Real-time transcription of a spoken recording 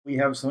We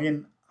have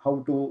seen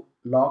how to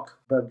lock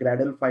the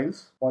Gradle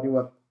files for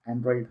your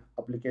Android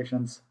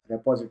applications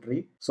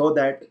repository so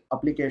that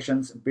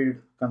applications build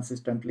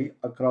consistently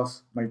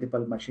across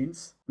multiple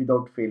machines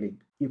without failing.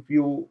 If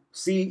you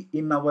see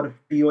in our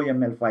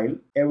TOML file,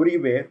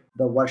 everywhere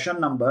the version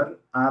number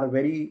are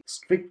very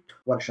strict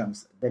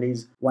versions. There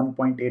is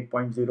 1.8.0,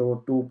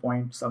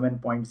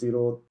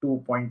 2.7.0,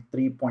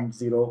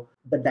 2.3.0.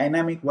 The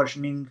dynamic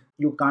versioning,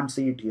 you can't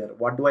see it here.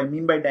 What do I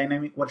mean by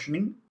dynamic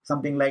versioning?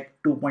 Something like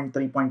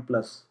 2.3 point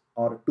plus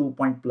or 2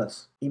 point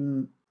plus.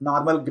 In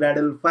normal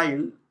Gradle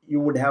file, you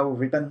would have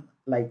written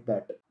like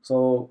that.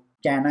 So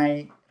can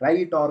I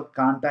write or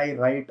can't I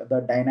write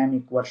the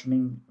dynamic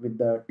versioning with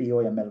the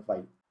TOML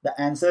file? The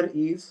answer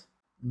is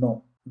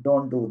no,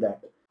 don't do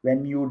that.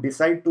 When you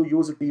decide to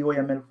use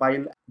TOML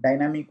file,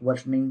 dynamic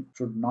versioning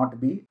should not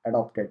be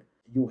adopted.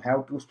 You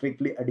have to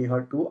strictly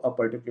adhere to a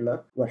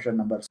particular version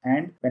numbers.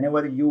 And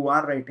whenever you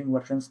are writing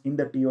versions in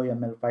the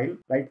TOML file,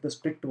 write the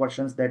strict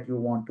versions that you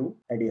want to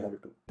adhere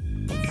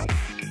to.